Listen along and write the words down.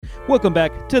Welcome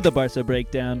back to the Barca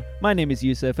Breakdown. My name is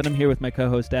Yusuf, and I'm here with my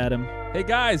co-host Adam. Hey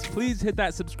guys, please hit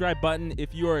that subscribe button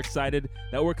if you are excited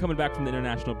that we're coming back from the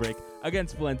international break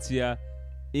against Valencia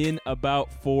in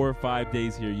about 4 or 5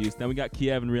 days here, Yus. Then we got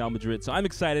Kiev and Real Madrid, so I'm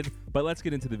excited, but let's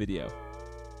get into the video.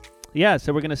 Yeah,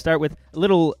 so we're going to start with a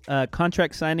little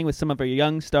contract signing with some of our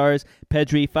young stars,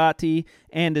 Pedri, Fati,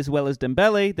 and as well as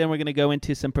Dembele. Then we're going to go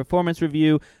into some performance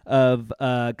review of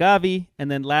Gavi.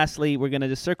 And then lastly, we're going to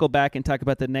just circle back and talk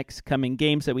about the next coming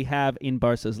games that we have in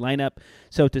Barca's lineup.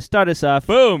 So to start us off,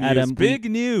 boom, Adam, big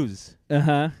news.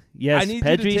 Yes, I need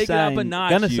Pedri you to take it up a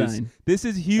notch, Yus. sign. This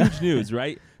is huge news,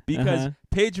 right? Because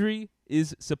Pedri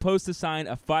is supposed to sign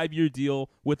a 5-year deal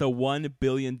with a $1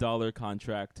 billion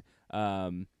contract.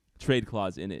 Trade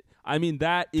clause in it. I mean,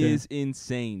 that is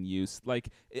insane, Yus. Like,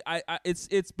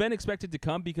 it's been expected to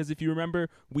come because if you remember,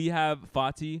 we have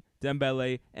Fati,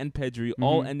 Dembele, and Pedri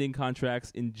all ending contracts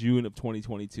in June of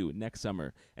 2022, next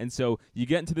summer. And so you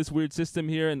get into this weird system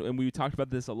here, and we talked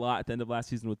about this a lot at the end of last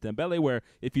season with Dembele, where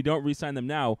if you don't re-sign them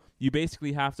now, you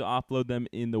basically have to offload them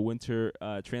in the winter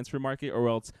transfer market, or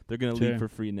else they're going to leave for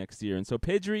free next year. And so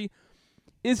Pedri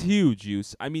is huge,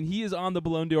 Yus. I mean, he is on the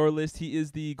Ballon d'Or list. He is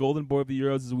the golden boy of the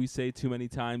Euros, as we say too many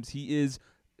times. He is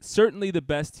certainly the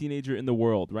best teenager in the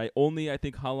world, right? Only I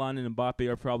think Haaland and Mbappe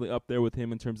are probably up there with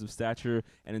him in terms of stature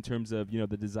and in terms of,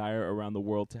 the desire around the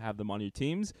world to have them on your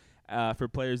teams for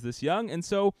players this young. And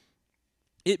so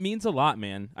it means a lot,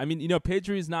 man. I mean,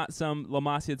 Pedri is not some La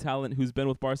Masia talent who's been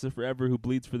with Barca forever, who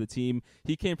bleeds for the team.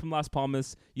 He came from Las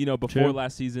Palmas, before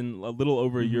last season, a little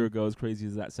over a year ago, as crazy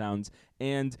as that sounds.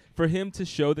 And for him to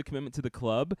show the commitment to the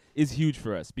club is huge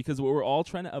for us, because what we're all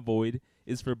trying to avoid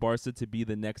is for Barca to be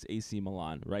the next AC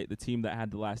Milan, right? The team that had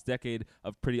the last decade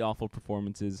of pretty awful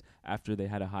performances after they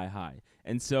had a high.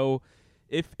 And so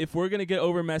If we're going to get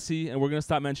over Messi and we're going to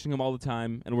stop mentioning him all the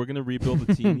time and we're going to rebuild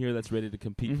a team here that's ready to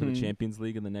compete for the Champions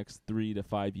League in the next 3 to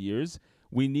 5 years,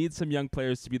 we need some young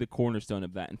players to be the cornerstone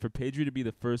of that. And for Pedri to be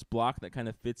the first block that kind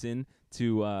of fits in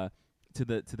to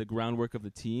the groundwork of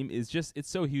the team it's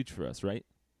so huge for us, right?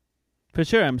 For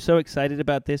sure. I'm so excited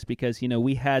about this because,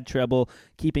 we had trouble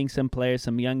keeping some players,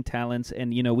 some young talents,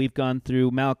 and, we've gone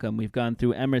through Malcolm, we've gone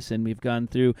through Emerson, we've gone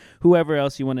through whoever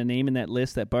else you want to name in that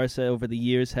list that Barca over the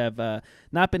years have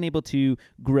not been able to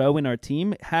grow in our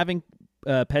team. Having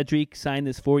Pedri sign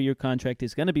this 4-year contract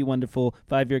is going to be wonderful,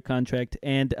 5-year contract.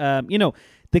 And,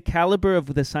 the caliber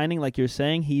of the signing, like you're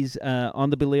saying, he's on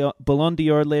the Ballon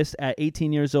d'Or list at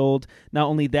 18 years old. Not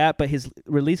only that, but his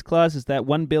release clause is that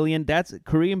 $1 billion. That's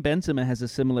Karim Benzema has a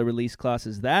similar release clause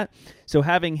as that. So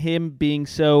having him being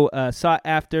so sought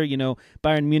after,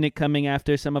 Bayern Munich coming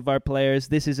after some of our players,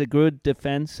 this is a good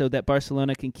defense so that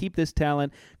Barcelona can keep this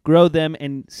talent, grow them,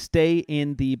 and stay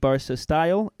in the Barca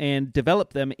style and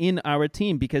develop them in our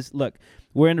team. Because, look,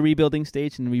 we're in a rebuilding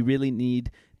stage and we really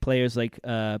need players like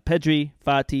Pedri,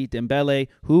 Fati, Dembele,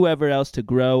 whoever else to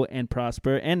grow and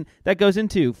prosper. And that goes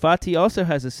into Fati also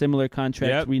has a similar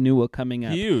contract renewal coming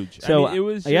up. Huge. So, it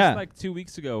was just like 2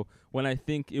 weeks ago when I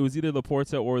think it was either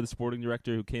Laporta or the sporting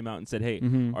director who came out and said, hey,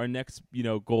 our next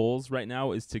goals right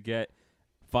now is to get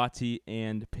Fati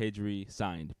and Pedri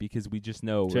signed, because we just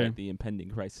know right, the impending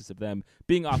crisis of them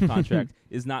being off contract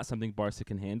is not something Barca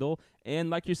can handle.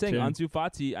 And like you're saying, Ansu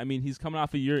Fati, I mean, he's coming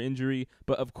off a year injury,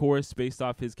 but of course, based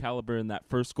off his caliber and that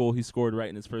first goal he scored right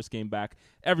in his first game back,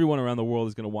 everyone around the world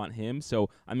is going to want him. So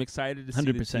I'm excited to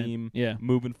see the team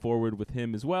moving forward with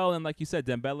him as well. And like you said,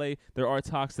 Dembele, there are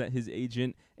talks that his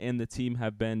agent and the team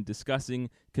have been discussing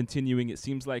continuing. It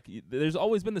seems like there's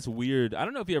always been this weird, I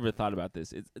don't know if you ever thought about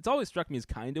this. It's always struck me as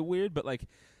kind of weird, but like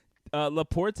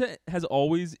Laporta has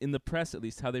always, in the press at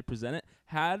least, how they present it,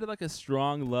 had like a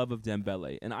strong love of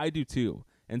Dembele, and I do too.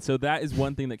 And so that is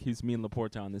one thing that keeps me and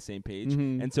Laporta on the same page.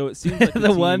 And so it seems like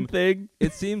the one thing.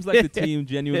 It seems like the team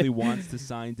genuinely wants to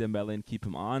sign Dembele and keep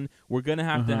him on. We're going to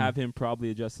have him probably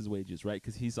adjust his wages, right?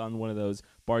 Because he's on one of those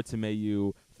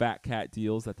Bartomeu fat cat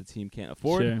deals that the team can't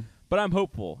afford. Sure. But I'm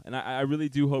hopeful, and I really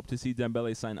do hope to see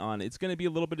Dembele sign on. It's going to be a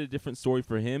little bit of a different story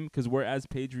for him, because whereas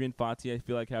Pedri and Fati, I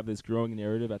feel like, have this growing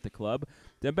narrative at the club,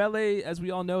 Dembele, as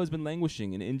we all know, has been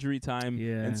languishing in injury time.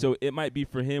 And so it might be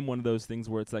for him one of those things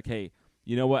where it's like, hey,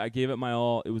 you know what, I gave it my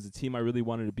all. It was a team I really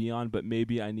wanted to be on, but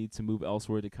maybe I need to move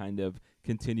elsewhere to kind of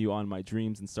continue on my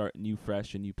dreams and start a new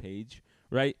page,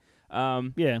 right?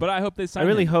 But I hope they sign I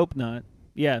really him. hope not.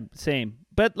 Yeah, same.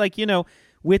 But, like,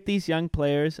 with these young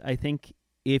players, I think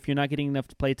if you're not getting enough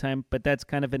play time, but that's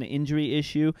kind of an injury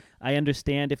issue. I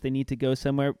understand if they need to go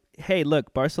somewhere. Hey,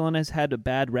 look, Barcelona's had a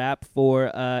bad rap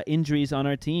for injuries on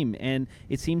our team, and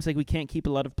it seems like we can't keep a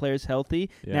lot of players healthy.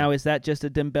 Yeah. Now, is that just a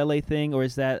Dembele thing, or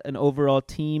is that an overall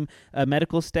team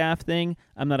medical staff thing?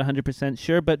 I'm not 100%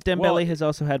 sure, but Dembele has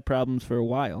also had problems for a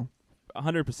while.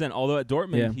 100%. Although at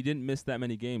Dortmund, he didn't miss that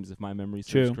many games, if my memory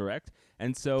serves correct.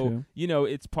 And so,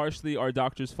 it's partially our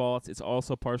doctor's fault. It's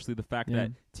also partially the fact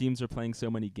that teams are playing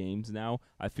so many games now.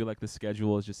 I feel like the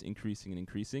schedule is just increasing and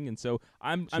increasing. And so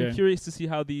I'm curious to see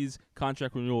how these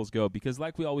contract renewals go, because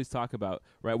like we always talk about,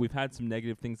 right, we've had some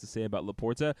negative things to say about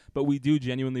Laporta, but we do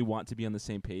genuinely want to be on the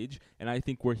same page. And I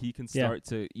think where he can start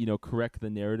to, correct the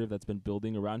narrative that's been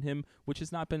building around him, which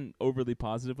has not been overly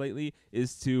positive lately,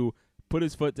 is to put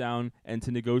his foot down and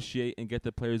to negotiate and get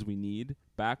the players we need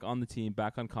back on the team,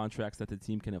 back on contracts that the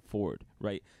team can afford,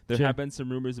 right? There have been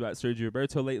some rumors about Sergio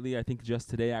Roberto lately. I think just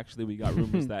today, actually, we got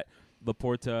rumors that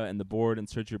Laporta and the board and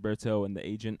Sergio Roberto and the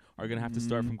agent are going to have to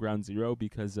start from ground zero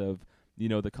because of,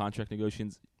 the contract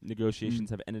negotiations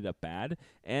have ended up bad.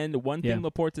 And one thing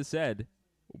Laporta said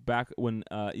back when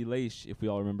Elish, if we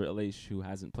all remember Elish, who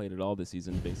hasn't played at all this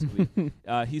season, basically,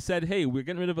 he said, hey, we're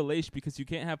getting rid of Elish because you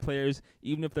can't have players,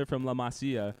 even if they're from La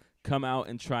Masia, come out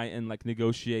and try and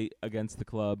negotiate against the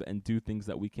club and do things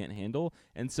that we can't handle.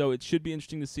 And so it should be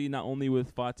interesting to see, not only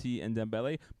with Fati and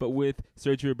Dembele, but with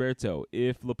Sergio Roberto,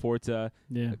 if Laporta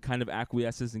kind of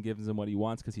acquiesces and gives him what he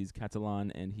wants because he's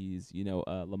Catalan and he's,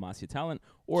 La Masia talent,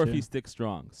 or if he sticks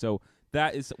strong. So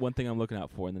that is one thing I'm looking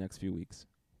out for in the next few weeks.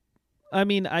 I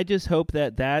mean, I just hope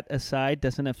that aside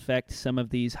doesn't affect some of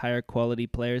these higher quality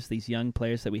players, these young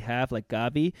players that we have, like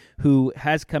Gavi, who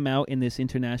has come out in this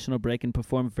international break and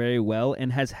performed very well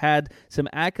and has had some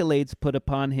accolades put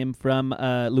upon him from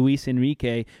Luis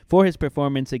Enrique for his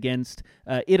performance against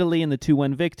Italy in the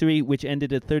 2-1 victory, which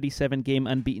ended a 37-game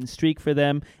unbeaten streak for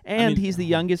them. And he's the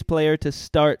youngest player to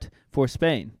start for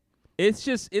Spain. It's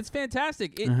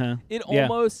fantastic. It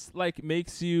almost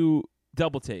makes you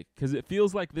double take, because it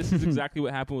feels like this is exactly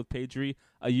what happened with Pedri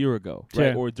a year ago,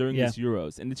 right? Or during this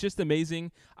Euros. And it's just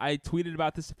amazing. I tweeted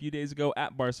about this a few days ago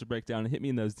at Barca Breakdown, and hit me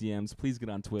in those DMs. Please get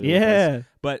on Twitter. Yeah.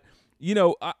 But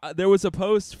there was a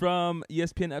post from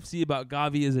ESPN FC about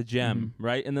Gavi as a gem,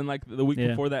 right? And then the week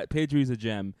before that, Pedri is a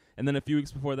gem. And then a few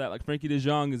weeks before that, Frankie de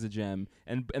Jong is a gem.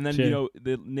 And then,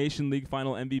 the Nation League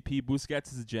final MVP,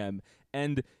 Busquets, is a gem.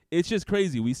 And it's just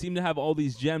crazy. We seem to have all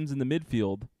these gems in the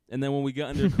midfield. And then when we get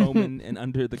under Koeman and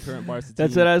under the current Barca team,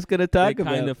 that's what I was going to talk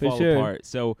about. They kind of fall apart.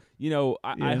 So,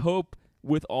 I hope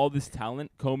with all this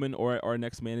talent, Koeman or our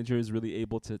next manager is really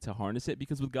able to harness it,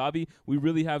 because with Gavi, we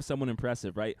really have someone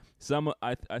impressive, right?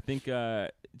 I think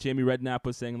Jamie Redknapp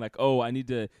was saying I need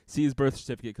to see his birth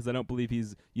certificate because I don't believe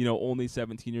he's only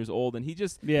 17 years old, and he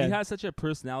has such a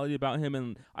personality about him,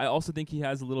 and I also think he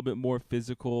has a little bit more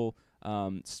physical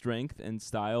strength and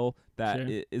style that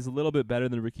is a little bit better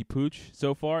than Ricky Puig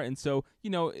so far. And so,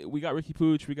 we got Ricky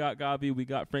Puig, we got Gavi, we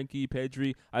got Frankie,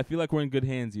 Pedri. I feel like we're in good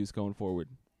hands, going forward.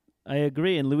 I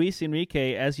agree. And Luis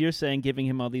Enrique, as you're saying, giving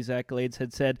him all these accolades,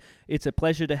 had said, it's a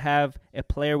pleasure to have a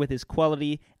player with his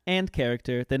quality and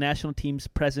character, the national team's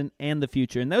present and the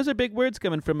future. And those are big words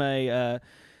coming from a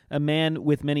man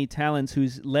with many talents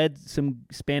who's led some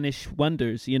Spanish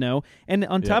wonders, And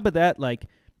on top of that,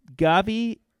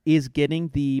 Gavi is getting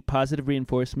the positive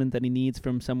reinforcement that he needs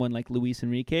from someone like Luis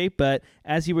Enrique. But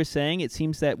as you were saying, it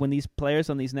seems that when these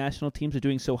players on these national teams are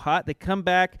doing so hot, they come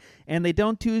back and they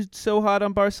don't do so hot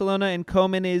on Barcelona. And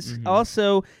Koeman is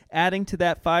also adding to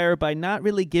that fire by not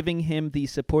really giving him the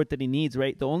support that he needs,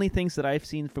 right? The only things that I've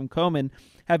seen from Koeman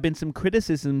have been some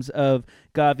criticisms of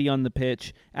Gavi on the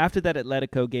pitch after that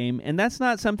Atletico game, and that's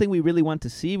not something we really want to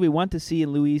see. We want to see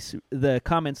in the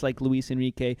comments like Luis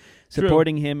Enrique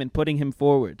supporting him and putting him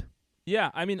forward.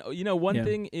 Yeah, I mean, one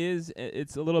thing is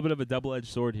it's a little bit of a double-edged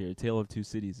sword here, tale of two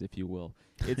cities, if you will.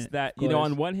 It's that,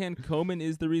 on one hand, Koeman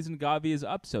is the reason Gavi is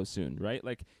up so soon, right?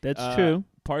 That's true.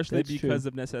 Partially because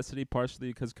of necessity, partially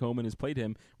because Koeman has played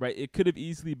him, right? It could have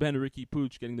easily been Ricky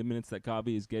Puig getting the minutes that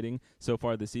Gavi is getting so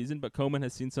far this season, but Koeman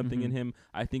has seen something in him.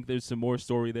 I think there's some more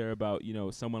story there about,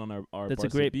 someone on our That's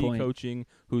Barca B coaching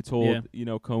who told,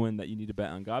 Koeman that you need to bet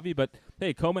on Gavi. But,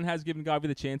 hey, Koeman has given Gavi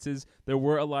the chances. There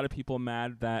were a lot of people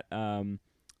mad that,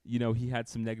 he had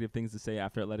some negative things to say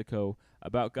after Atletico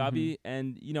about Gavi,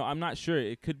 and, I'm not sure.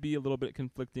 It could be a little bit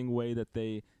conflicting way that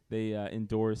they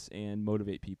endorse and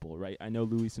motivate people, right? I know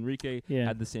Luis Enrique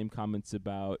had the same comments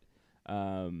about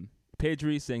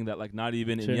Pedri, saying that not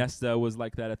even Iniesta was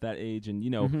like that at that age. And,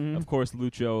 of course,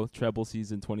 Lucho, treble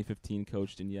season 2015,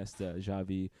 coached Iniesta,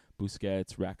 Xavi,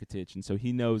 Busquets, Rakitic. And so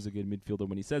he knows a good midfielder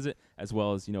when he says it, as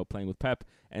well as, playing with Pep.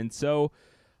 And so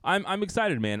I'm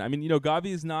excited, man. I mean, Gavi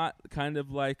is not kind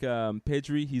of like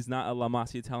Pedri. He's not a La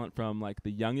Masia talent from like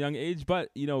the young age,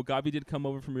 but Gavi did come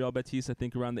over from Real Betis, I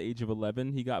think around the age of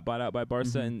 11. He got bought out by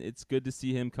Barca, and it's good to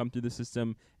see him come through the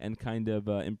system and kind of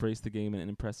embrace the game and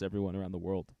impress everyone around the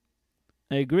world.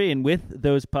 I agree, and with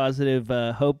those positive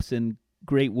hopes and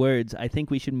great words, I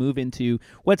think we should move into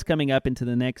what's coming up into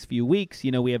the next few weeks.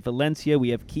 We have Valencia, we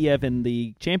have Kiev in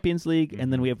the Champions League,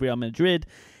 and then we have Real Madrid.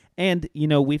 And,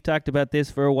 we've talked about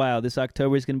this for a while. This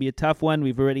October is going to be a tough one.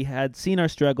 We've already seen our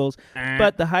struggles.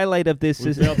 But the highlight of this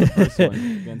is... We failed the first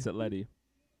one against Atleti.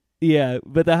 Yeah,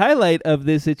 but the highlight of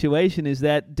this situation is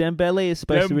that Dembele is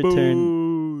supposed to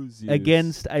return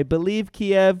against, I believe,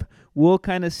 Kiev. We'll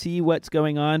kind of see what's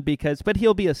going on but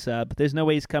he'll be a sub. There's no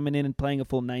way he's coming in and playing a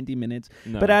full 90 minutes.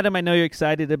 No. But Adam, I know you're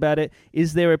excited about it.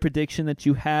 Is there a prediction that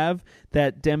you have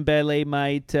that Dembele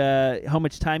might, how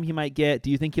much time he might get?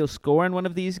 Do you think he'll score in one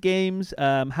of these games?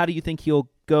 How do you think he'll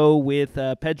go with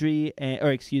Pedri,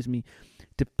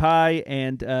 Depay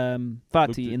and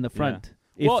Fati in the front?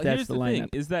 Yeah. Well, here's the thing,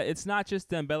 is that it's not just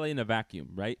Dembele in a vacuum,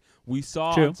 right? We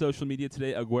saw on social media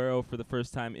today Aguero for the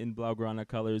first time in Blaugrana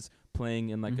colors playing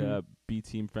in like a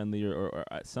B-team friendly or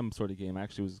some sort of game. I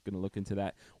actually was going to look into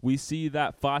that. We see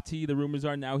that Fati, the rumors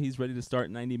are now he's ready to start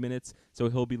 90 minutes, so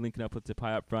he'll be linking up with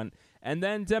Depay up front. And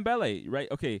then Dembele, right?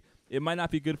 Okay, it might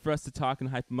not be good for us to talk and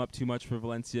hype him up too much for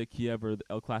Valencia, Kiev, or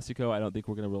El Clasico. I don't think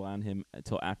we're going to rely on him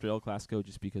until after El Clasico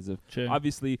just because of,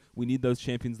 obviously, we need those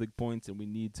Champions League points and we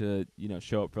need to,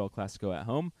 show up for El Clasico at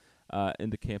home in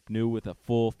the Camp Nou with a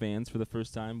full fans for the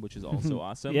first time, which is also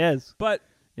awesome. Yes. But,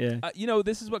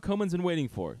 this is what Koeman's been waiting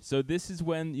for. So this is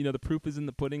when, the proof is in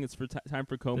the pudding. It's for time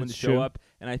for Koeman to show up,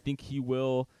 and I think he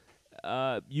will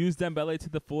use Dembele to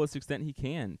the fullest extent he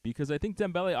can, because I think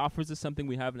Dembele offers us something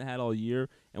we haven't had all year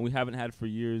and we haven't had for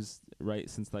years, right,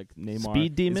 since like Neymar.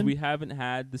 Speed demon? We haven't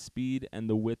had the speed and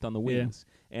the width on the wings.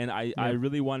 And I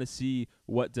really want to see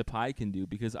what Depay can do,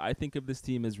 because I think of this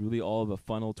team as really all of a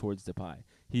funnel towards Depay.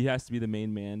 He has to be the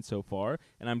main man so far,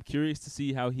 and I'm curious to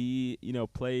see how he,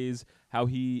 plays, how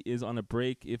he is on a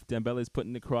break, if Dembele is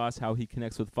putting the cross, how he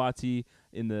connects with Fati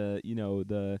in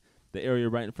the area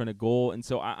right in front of goal. And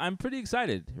so I'm pretty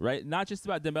excited, right? Not just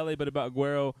about Dembele, but about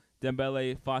Aguero,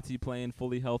 Dembele, Fati playing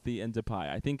fully healthy, and Depay.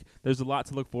 I think there's a lot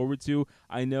to look forward to.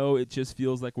 I know it just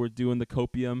feels like we're doing the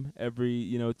copium every,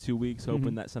 2 weeks,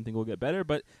 hoping that something will get better,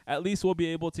 but at least we'll be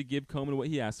able to give Koeman what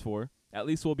he asked for. At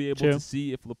least we'll be able to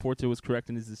see if Laporta was correct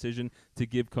in his decision to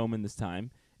give Koeman this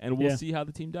time. And we'll see how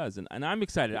the team does. And I'm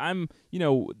excited.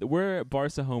 We're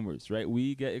Barca homers, right?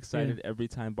 We get excited every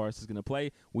time Barca's going to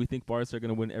play. We think Barca are going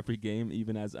to win every game,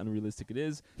 even as unrealistic it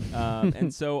is.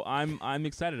 And so I'm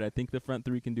excited. I think the front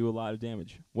three can do a lot of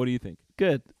damage. What do you think?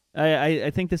 Good. I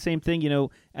think the same thing.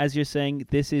 As you're saying,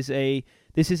 this is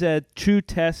a true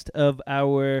test of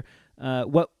our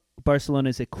what Barcelona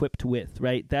is equipped with,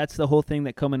 right? That's the whole thing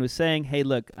that Koeman was saying. Hey,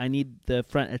 look, I need the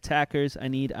front attackers. I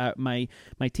need my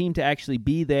team to actually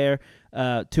be there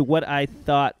to what I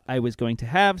thought I was going to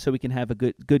have, so we can have a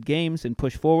good games and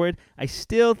push forward. I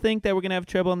still think that we're going to have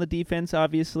trouble on the defense,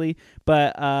 obviously,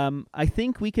 but I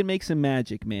think we can make some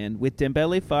magic, man. With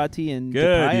Dembele, Fati, and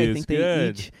Depay, I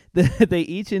think they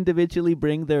each individually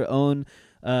bring their own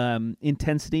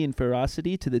intensity and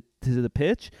ferocity to the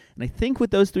pitch, and I think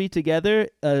with those three together,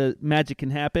 magic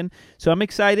can happen. So I'm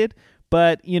excited,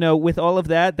 but with all of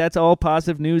that, that's all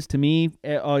positive news to me.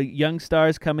 Young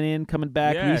stars coming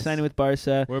back, re-signing with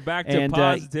Barca. We're back to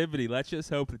positivity. Let's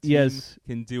just hope the team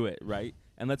can do it, right?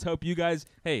 And let's hope you guys,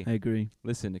 hey, I agree.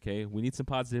 Listen, okay, we need some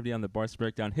positivity on the Barca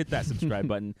Breakdown. Hit that subscribe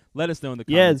button. Let us know in the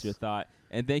comments your thought.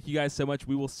 And thank you guys so much.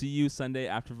 We will see you Sunday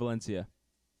after Valencia.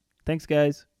 Thanks,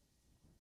 guys.